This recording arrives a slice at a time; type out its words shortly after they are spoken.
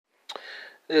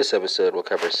This episode will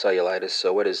cover cellulitis.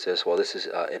 So, what is this? Well, this is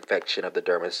infection of the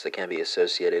dermis that can be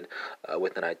associated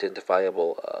with an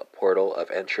identifiable portal of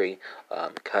entry,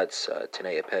 cuts,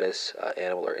 tinea pedis,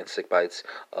 animal or insect bites,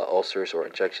 ulcers, or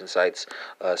injection sites.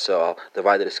 So, I'll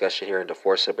divide the discussion here into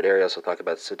four separate areas. We'll talk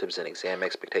about symptoms and exam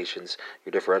expectations,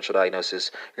 your differential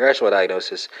diagnosis, your actual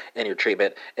diagnosis, and your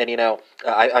treatment. And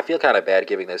I feel kind of bad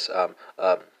giving this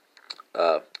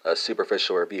a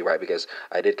superficial review, right? Because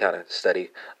I did kind of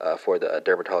study for the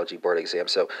dermatology board exam.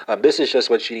 So this is just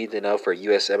what you need to know for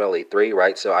USMLE 3,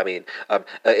 right? So, I mean,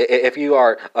 if you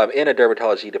are in a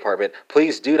dermatology department,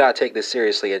 please do not take this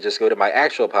seriously and just go to my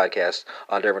actual podcast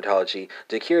on dermatology,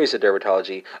 The Curious of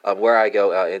Dermatology, where I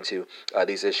go into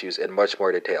these issues in much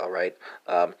more detail, right?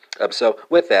 So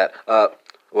with that,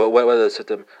 what are the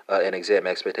symptom and exam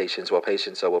expectations? Well,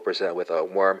 patients will present with a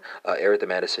warm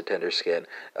erythematous and tender skin,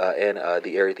 and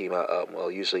the erythema will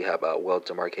usually have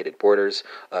well-demarcated borders.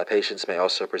 Patients may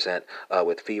also present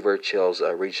with fever, chills,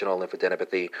 regional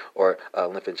lymphadenopathy, or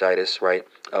lymphangitis, right?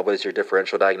 What does your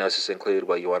differential diagnosis include?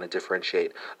 Well, you want to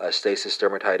differentiate stasis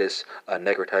dermatitis,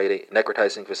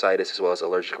 necrotizing fasciitis, as well as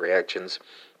allergic reactions.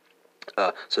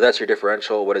 So that's your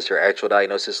differential. What does your actual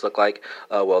diagnosis look like?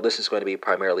 Well, this is going to be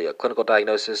primarily a clinical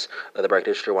diagnosis. The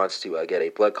practitioner wants to get a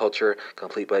blood culture,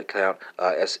 complete blood count,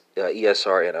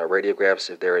 ESR, and radiographs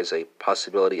if there is a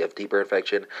possibility of deeper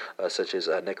infection, such as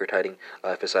necrotizing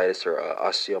fasciitis or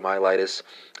osteomyelitis.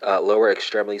 Lower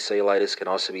extremity cellulitis can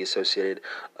also be associated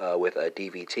with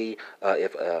DVT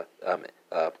if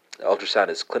ultrasound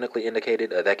is clinically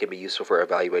indicated. That can be useful for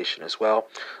evaluation as well.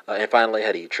 And finally,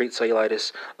 how do you treat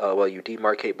cellulitis? Well, you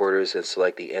demarcate borders and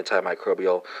select the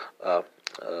antimicrobial uh,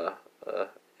 uh, uh,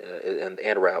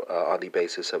 and route on the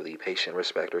basis of the patient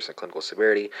risk factors and clinical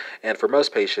severity. And for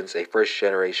most patients, a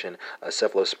first-generation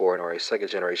cephalosporin or a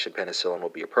second-generation penicillin will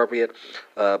be appropriate.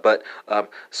 But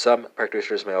some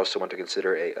practitioners may also want to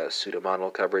consider a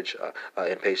pseudomonal coverage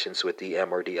in patients with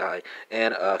DM or DI,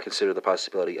 and consider the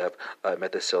possibility of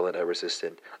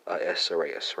methicillin-resistant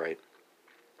SRAS, right?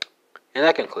 And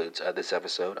that concludes this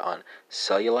episode on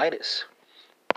cellulitis.